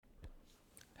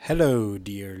Hello,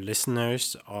 dear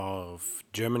listeners of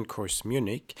German Course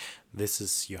Munich. This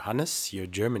is Johannes, your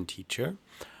German teacher,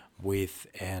 with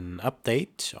an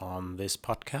update on this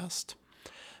podcast.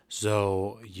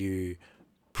 So, you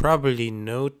probably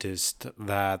noticed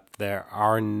that there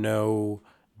are no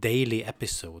daily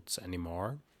episodes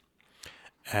anymore.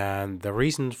 And the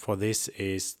reason for this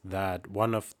is that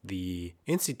one of the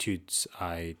institutes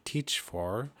I teach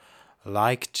for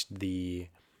liked the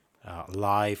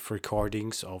live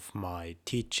recordings of my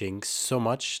teachings so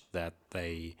much that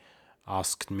they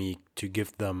asked me to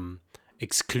give them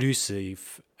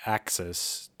exclusive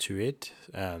access to it,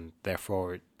 and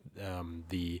therefore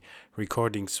the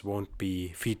recordings won't be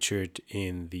featured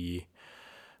in the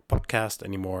podcast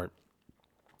anymore.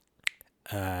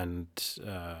 And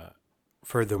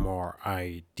furthermore,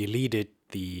 I deleted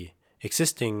the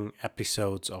existing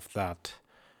episodes of that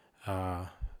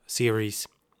series.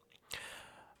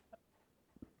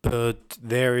 But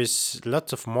there is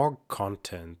lots of more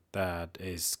content that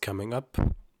is coming up.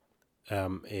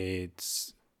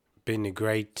 It's been a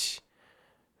great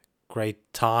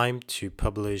time to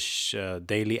publish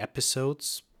daily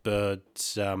episodes,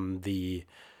 but I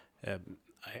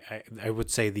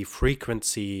would say the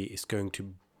frequency is going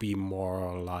to be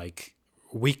more like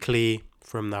weekly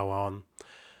from now on,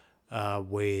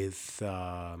 with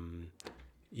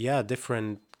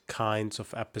different kinds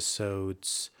of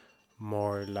episodes,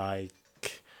 more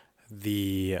like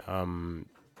the more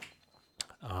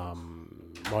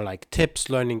like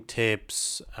learning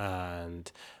tips,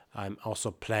 and I'm also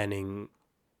planning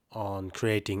on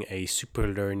creating a super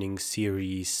learning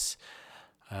series.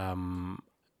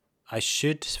 I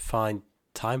should find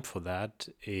time for that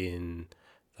in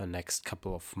the next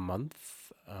couple of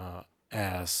months,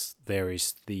 as there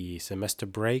is the semester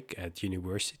break at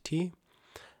university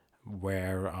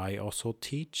where I also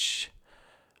teach.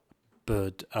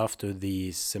 But after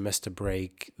the semester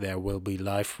break, there will be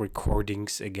live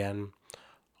recordings again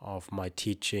of my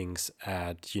teachings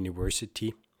at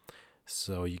university.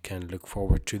 So you can look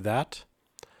forward to that.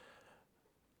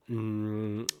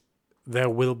 There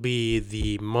will be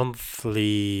the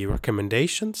monthly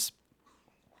recommendations.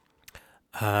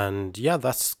 And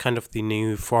that's kind of the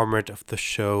new format of the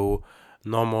show.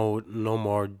 No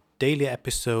more daily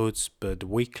episodes, but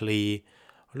weekly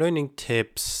learning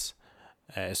tips,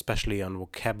 especially on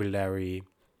vocabulary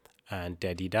and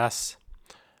Daddy Das,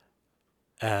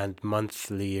 and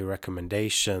monthly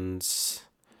recommendations.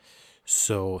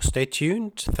 So stay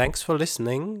tuned. Thanks for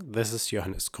listening. This is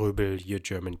Johannes Gröbel, your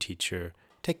German teacher.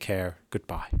 Take care.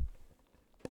 Goodbye.